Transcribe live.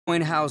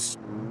Join House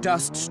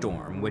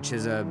Duststorm, which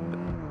is a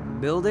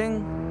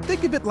building?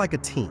 Think of it like a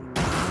team.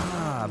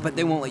 Ah, but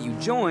they won't let you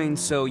join,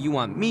 so you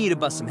want me to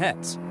bust some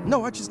heads.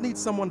 No, I just need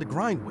someone to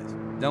grind with.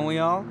 Don't we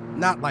all?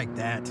 Not like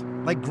that.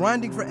 Like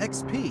grinding for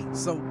XP,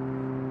 so...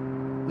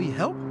 we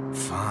help?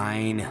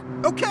 Fine.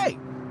 Okay!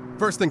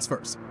 First things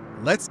first.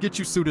 Let's get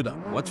you suited up.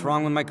 What's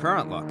wrong with my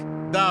current look?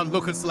 Thou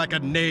lookest like a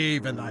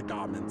knave in thy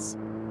garments.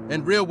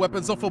 And real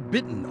weapons are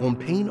forbidden on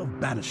pain of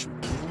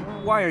banishment.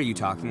 Why are you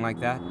talking like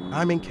that?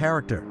 I'm in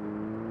character.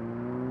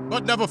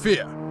 But never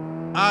fear.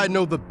 I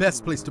know the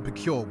best place to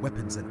procure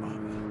weapons and armor.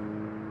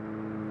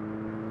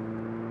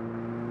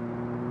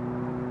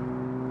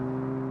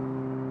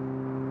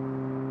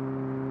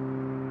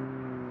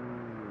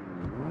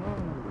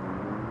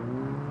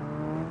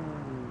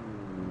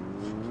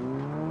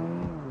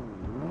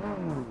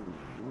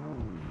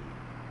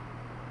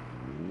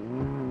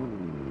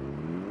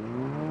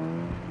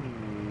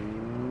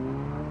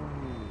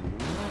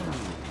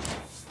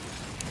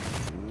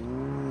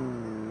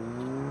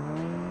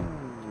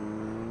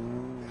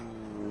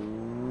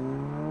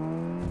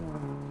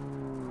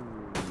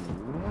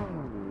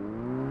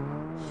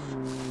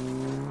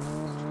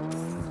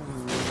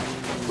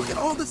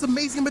 All this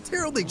amazing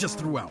material they just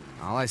threw out.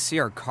 All I see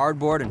are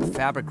cardboard and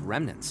fabric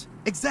remnants.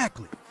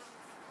 Exactly.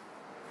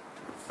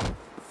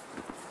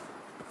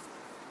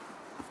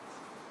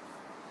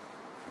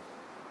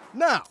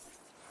 Now,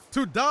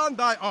 to don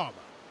thy armor.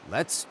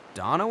 Let's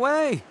don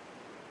away.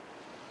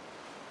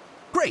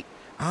 Great.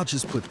 I'll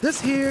just put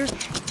this here,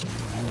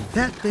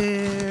 that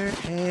there,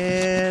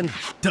 and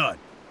done.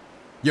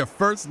 Your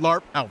first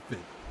LARP outfit.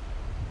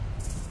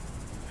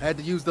 Had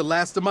to use the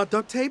last of my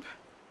duct tape,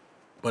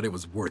 but it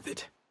was worth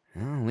it.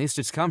 Well, at least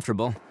it's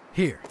comfortable.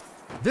 Here,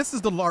 this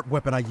is the LARP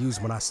weapon I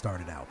used when I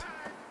started out.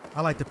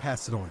 I like to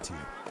pass it on to you.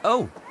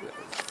 Oh,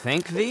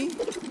 thank thee?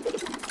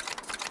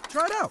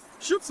 Try it out.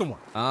 Shoot someone.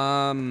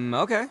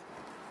 Okay.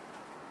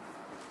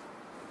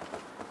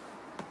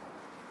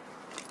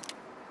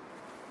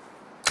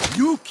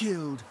 You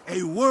killed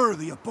a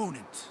worthy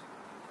opponent.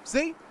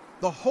 See?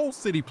 The whole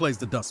city plays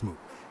the Dustmoot.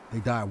 They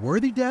die a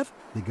worthy death,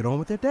 they get on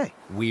with their day.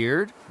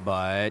 Weird,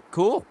 but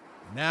cool.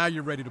 Now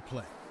you're ready to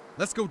play.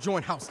 Let's go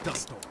join House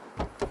Duststorm.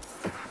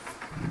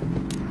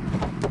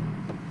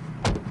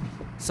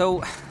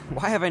 So,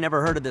 why have I never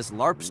heard of this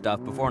LARP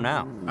stuff before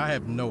now? I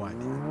have no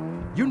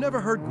idea. You never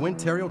heard Gwen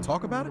Terrio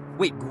talk about it?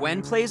 Wait,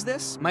 Gwen plays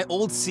this? My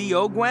old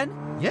CO Gwen?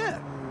 Yeah,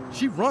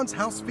 she runs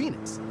House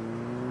Phoenix.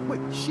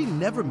 Wait, she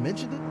never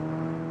mentioned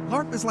it?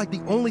 LARP is like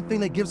the only thing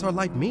that gives her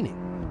life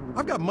meaning.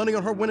 I've got money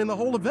on her winning the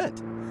whole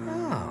event.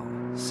 Oh,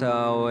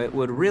 so it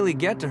would really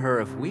get to her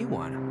if we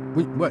won.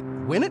 What,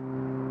 win it?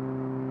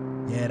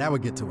 Yeah, that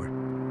would get to her.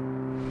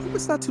 Hope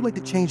it's not too late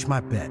to change my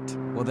bet.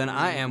 Well, then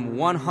I am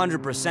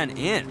 100%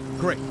 in.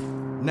 Great.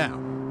 Now,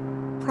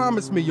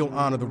 promise me you'll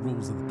honor the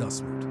rules of the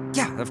Dustmoot.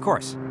 Yeah, of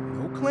course.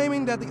 No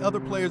claiming that the other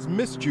players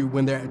missed you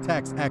when their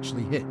attacks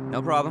actually hit.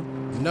 No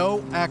problem.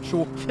 No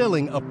actual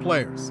killing of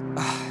players.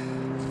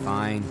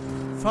 Fine.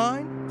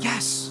 Fine?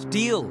 Yes,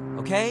 deal,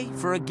 okay?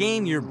 For a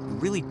game, you're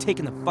really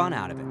taking the fun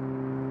out of it.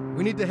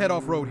 We need to head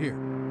off-road here.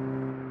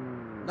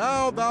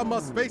 Now thou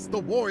must face the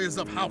warriors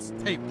of House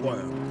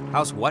Tapeworm.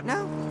 House what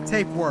now?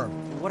 Tapeworm.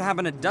 What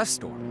happened to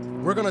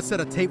Duststorm? We're gonna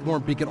set a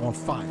tapeworm beacon on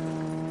fire.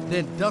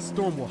 Then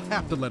Duststorm will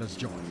have to let us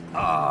join.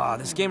 Ah,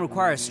 this game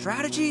requires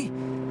strategy?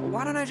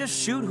 Why don't I just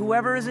shoot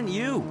whoever isn't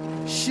you?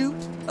 Shoot?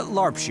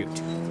 LARP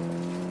shoot.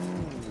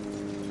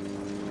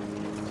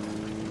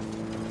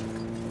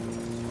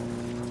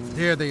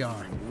 There they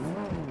are.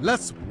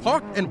 Let's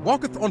park and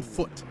walketh on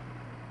foot.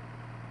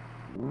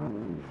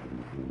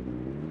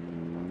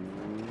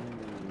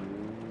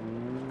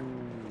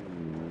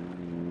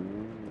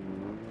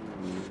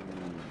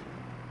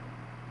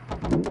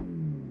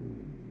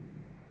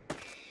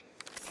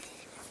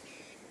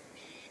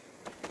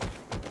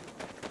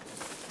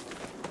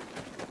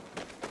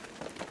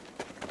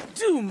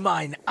 Do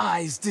mine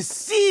eyes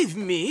deceive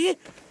me?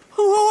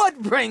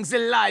 What brings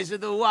Elijah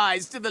the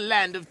Wise to the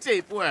land of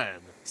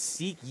Tapeworm?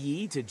 Seek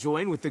ye to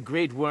join with the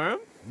Great Worm?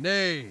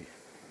 Nay,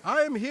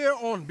 I am here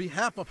on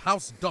behalf of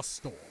House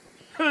Duststorm.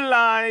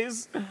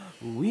 Lies.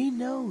 We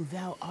know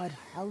thou art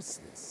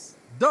houseless.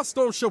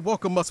 Duststorm shall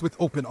welcome us with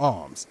open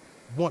arms,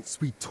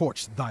 once we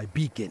torch thy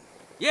beacon.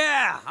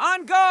 Yeah,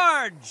 on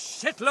guard,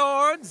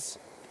 shitlords!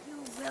 You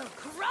will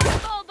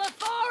crumble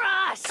before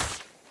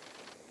us!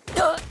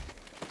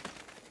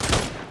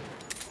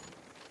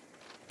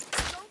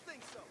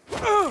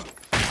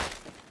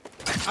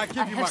 I give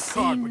I you have my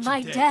card, seen but my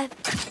you're dead.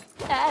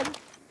 death, and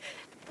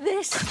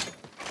this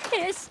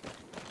is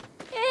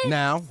it.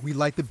 Now, we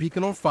light the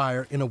beacon on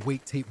fire and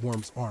await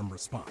Tapeworm's arm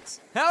response.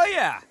 Hell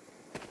yeah!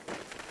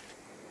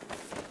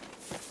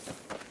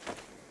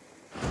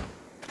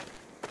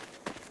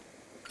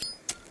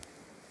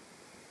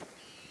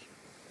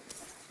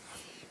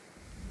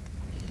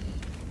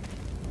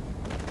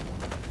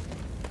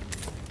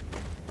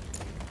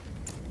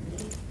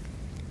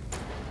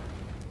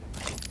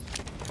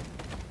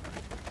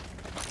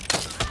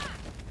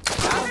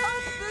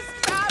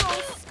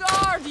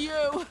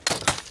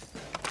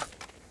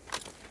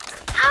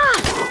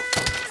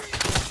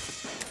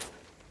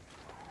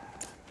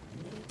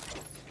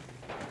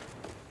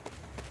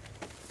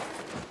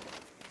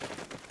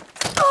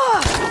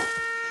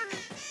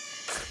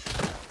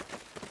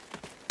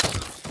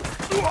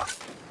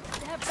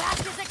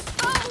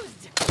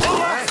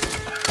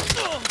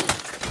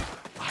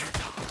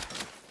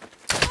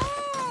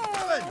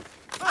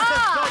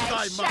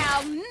 die,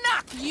 shall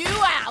knock you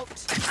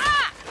out!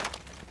 Ah!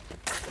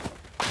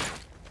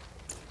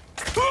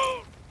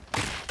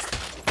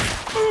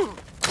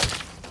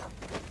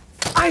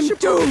 I'm Bring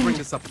doomed!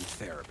 this up in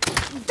therapy.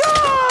 Doomed!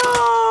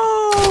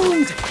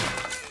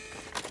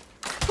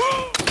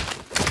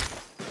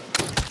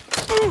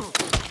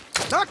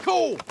 Not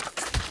cool!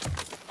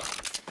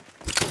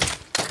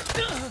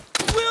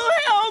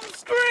 Wilhelm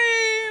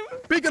scream!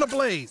 Beacon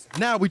ablaze.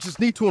 Now we just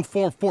need to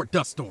inform Fort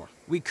Duststorm.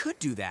 We could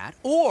do that,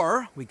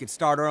 or we could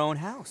start our own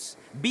house.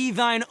 Be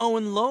thine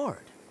own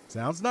lord.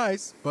 Sounds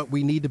nice, but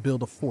we need to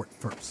build a fort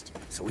first.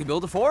 So we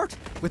build a fort?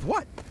 With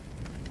what?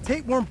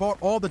 Tapeworm bought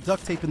all the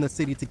duct tape in the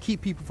city to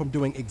keep people from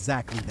doing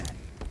exactly that.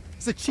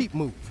 It's a cheap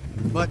move,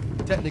 but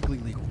technically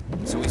legal.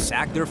 So we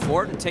sack their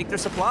fort and take their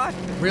supply?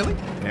 Really?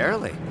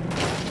 Barely.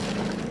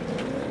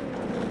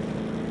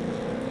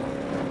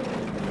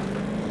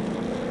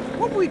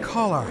 What do we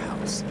call our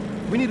house?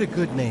 We need a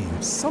good name,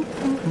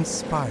 something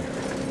inspired.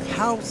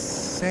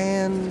 House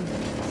and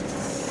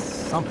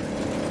something.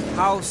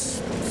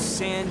 House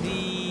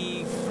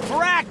Sandy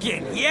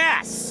Kraken,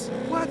 yes!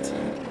 What?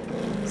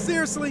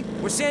 Seriously?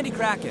 We're Sandy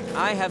Kraken.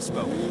 I have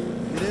spoken.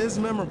 It is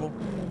memorable.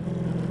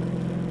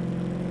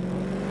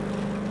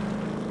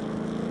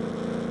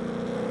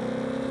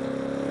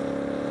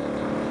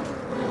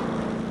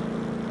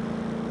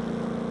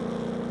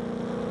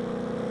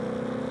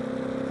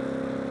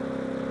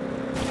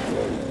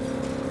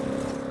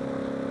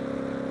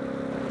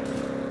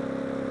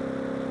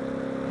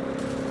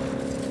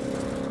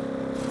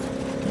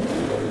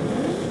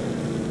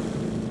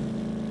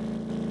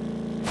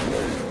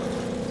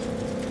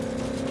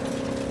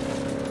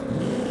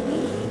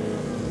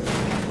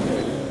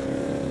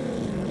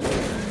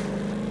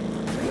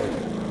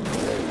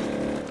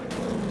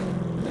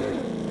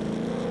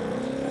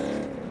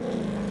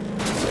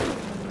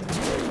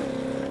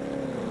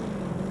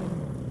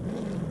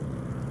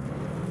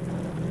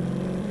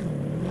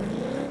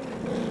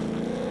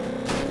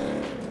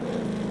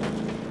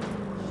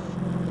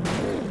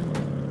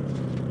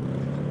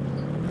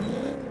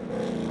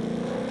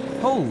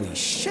 Holy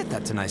shit,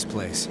 that's a nice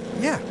place.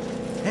 Yeah,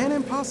 and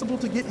impossible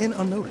to get in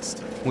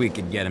unnoticed. We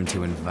could get him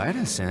to invite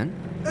us in.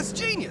 That's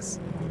genius!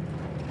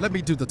 Let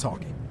me do the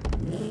talking.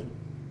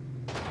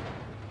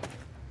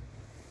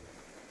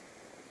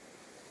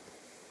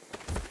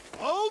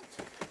 Halt!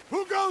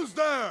 Who goes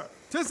there?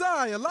 'Tis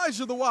I,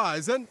 Elijah the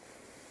Wise, and...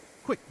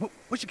 Quick,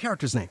 what's your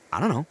character's name? I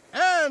don't know.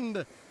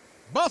 And...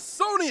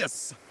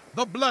 Bosonius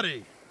the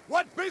Bloody.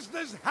 What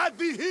business had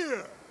thee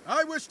here?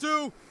 I wish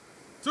to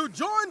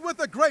join with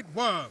the Great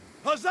Worm.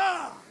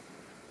 Huzzah!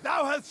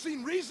 Thou hast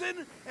seen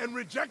reason and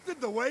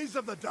rejected the ways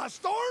of the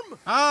Duststorm?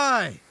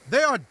 Aye,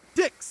 they are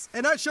dicks,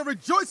 and I shall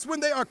rejoice when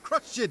they are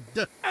crushed.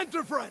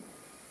 Enter, friend.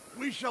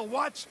 We shall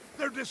watch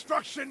their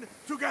destruction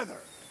together.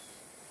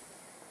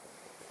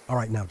 All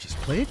right, now just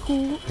play it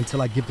cool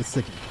until I give the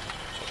signal.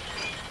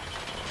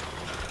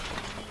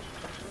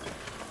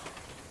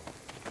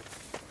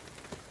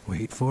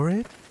 Wait for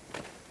it.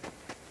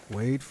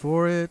 Wait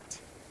for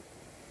it.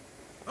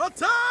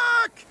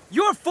 Attack!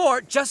 Your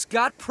fort just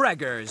got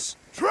preggers.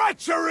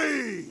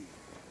 Treachery!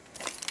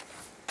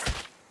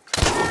 I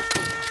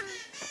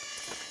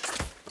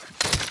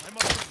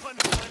must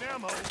replenish mine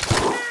ammo.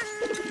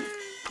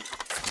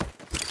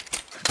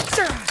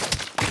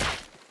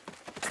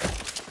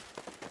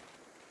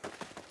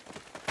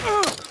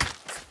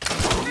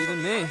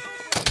 Even me.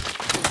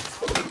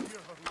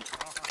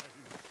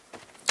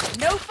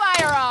 No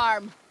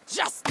firearm,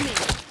 just me.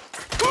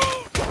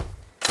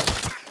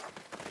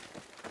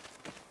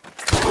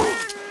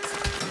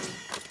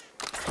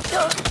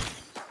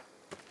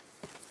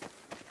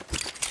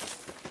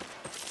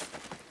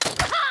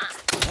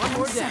 One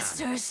more down.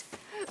 Ancestors,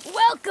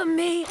 welcome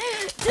me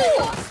to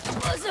your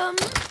bosom.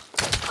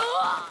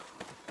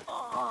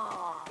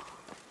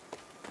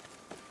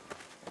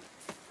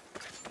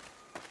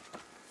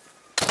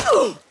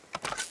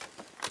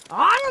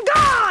 On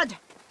guard!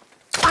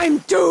 I'm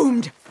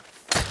doomed!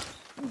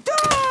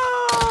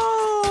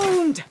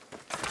 Doomed!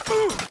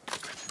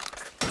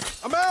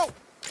 I'm out!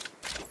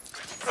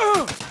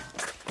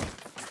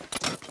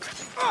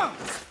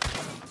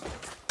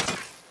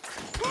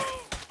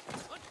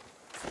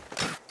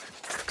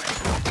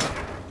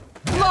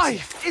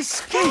 Life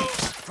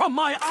escapes from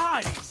my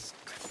eyes!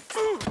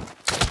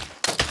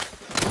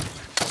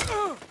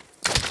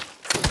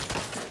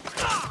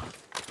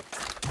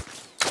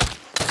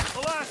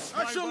 Alas,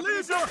 I shall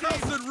leave your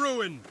house in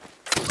ruin!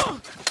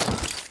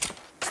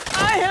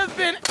 I have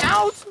been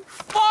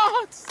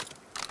outfought!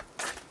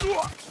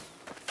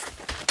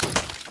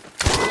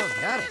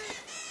 Got it.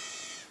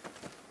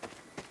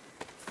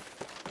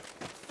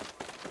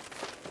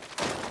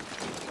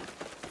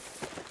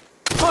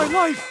 My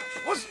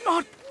life was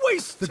not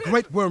wasted! The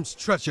Great Worm's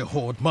treasure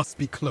hoard must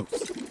be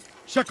close.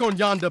 Check on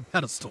yonder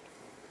pedestal.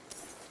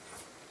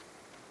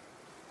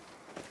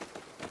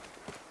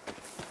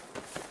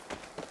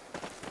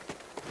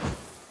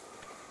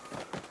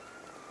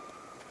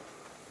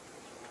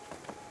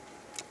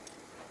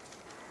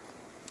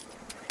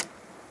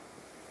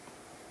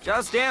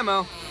 Just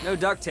ammo, no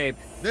duct tape.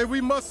 Then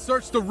we must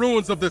search the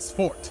ruins of this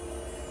fort.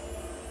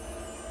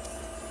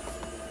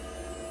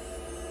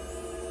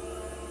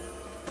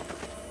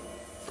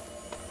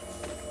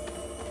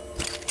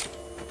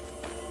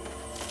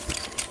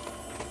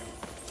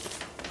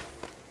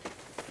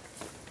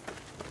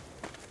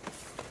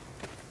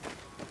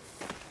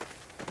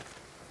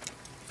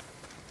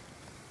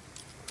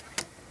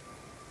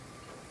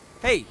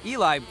 Hey,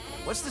 Eli,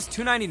 what's this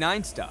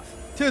 $2.99 stuff?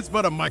 'Tis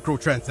but a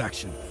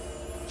microtransaction.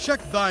 Check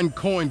thine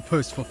coin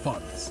purse for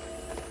funds.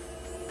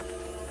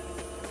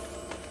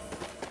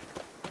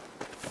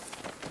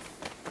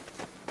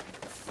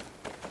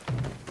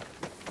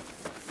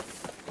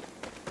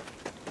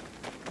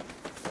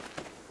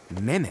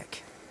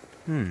 Mimic.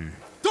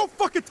 Don't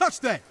fucking touch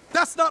that!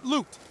 That's not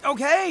loot!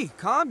 Okay,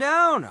 calm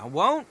down. I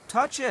won't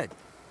touch it.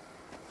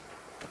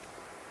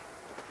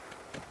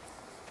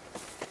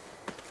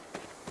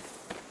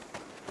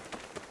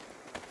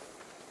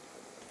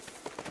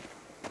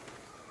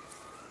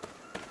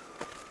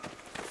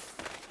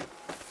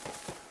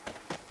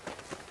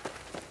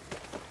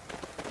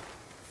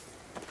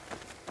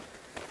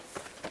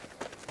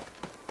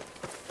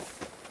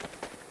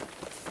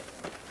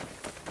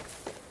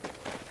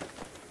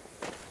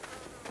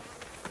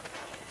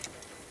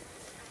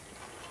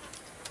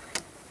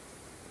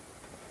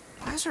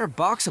 Why is there a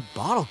box of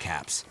bottle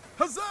caps?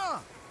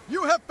 Huzzah!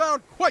 You have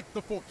found quite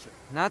the fortune.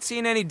 Not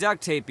seeing any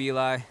duct tape,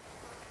 Eli.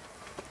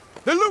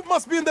 The loot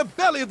must be in the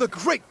belly of the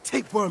great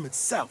tapeworm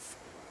itself.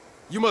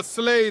 You must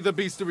slay the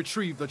beast to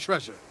retrieve the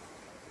treasure.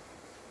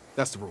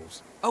 That's the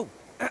rules. Oh,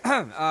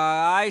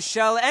 I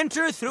shall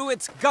enter through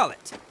its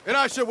gullet. And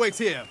I shall wait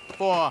here,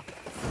 for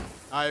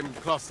I'm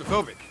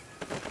claustrophobic.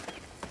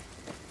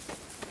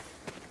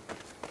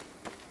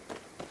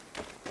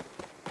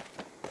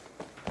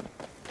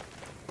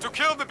 To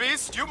kill the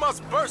beast, you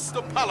must burst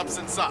the polyps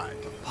inside.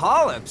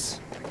 Polyps?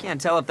 I can't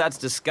tell if that's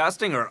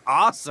disgusting or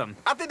awesome.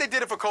 I think they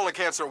did it for Colon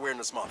Cancer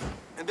Awareness Month,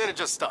 and then it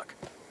just stuck.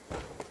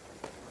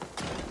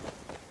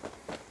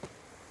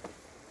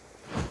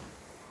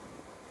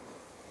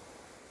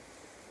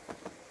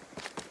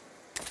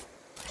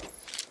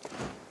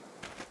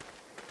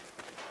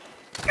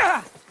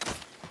 Okay.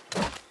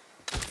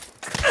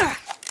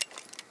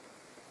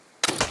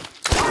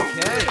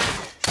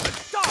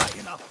 Die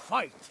in a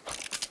fight!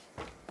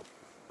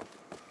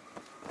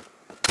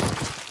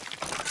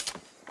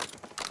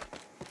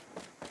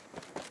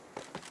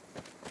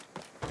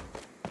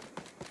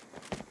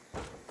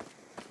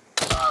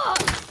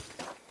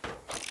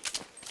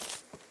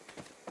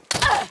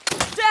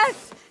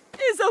 Death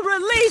is a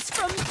release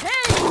from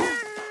pain!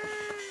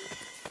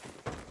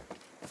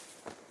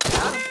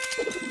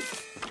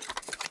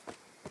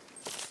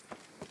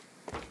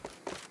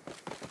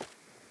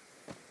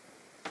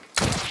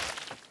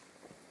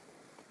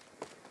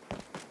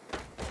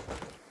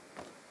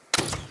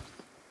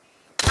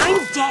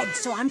 I'm dead,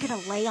 so I'm gonna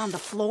lay on the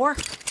floor?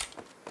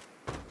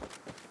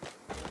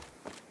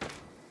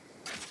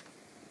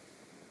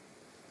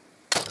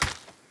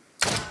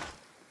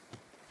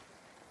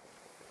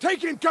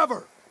 Taking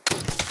cover!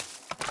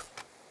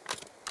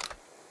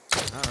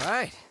 All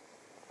right.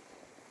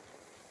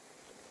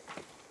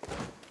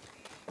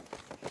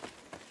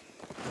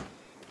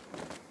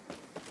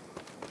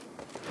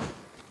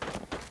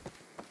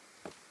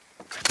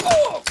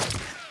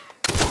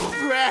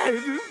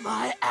 Bread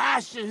my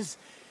ashes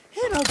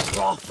in a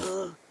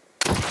brothel.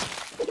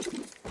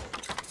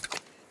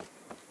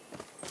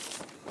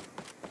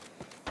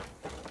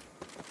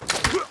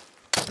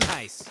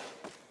 Nice.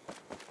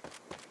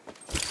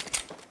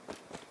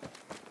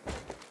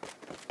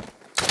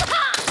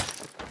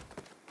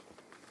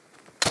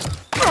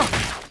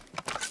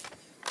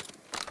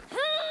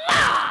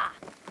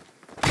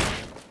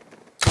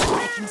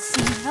 I can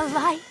see the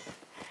light.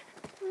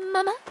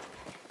 Mama,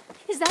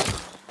 is that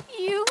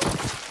you?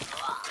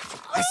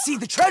 I see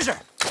the treasure.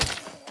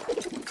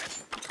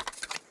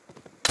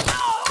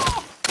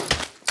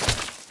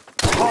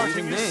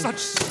 Parting me. is such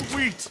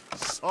sweet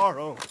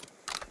sorrow.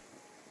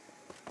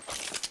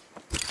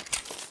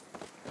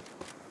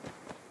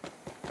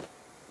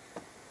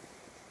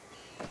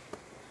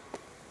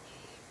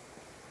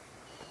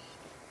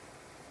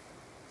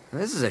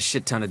 This is a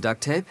shit ton of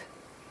duct tape.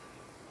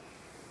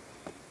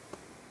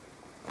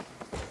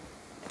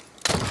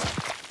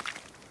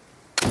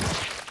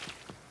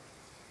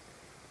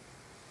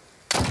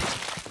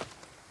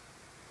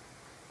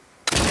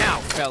 Now,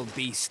 fell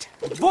beast,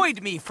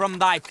 void me from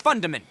thy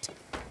fundament.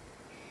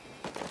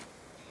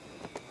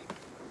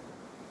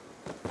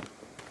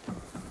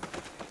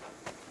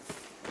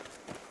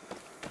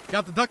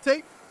 Got the duct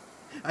tape?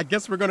 I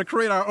guess we're gonna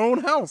create our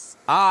own house.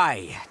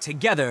 Aye,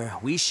 together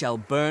we shall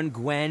burn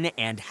Gwen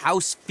and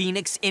House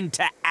Phoenix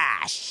into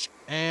ash.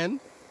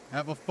 And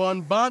have a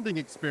fun bonding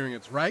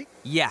experience, right?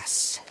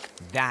 Yes,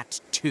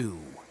 that too.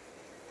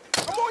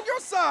 I'm on your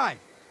side!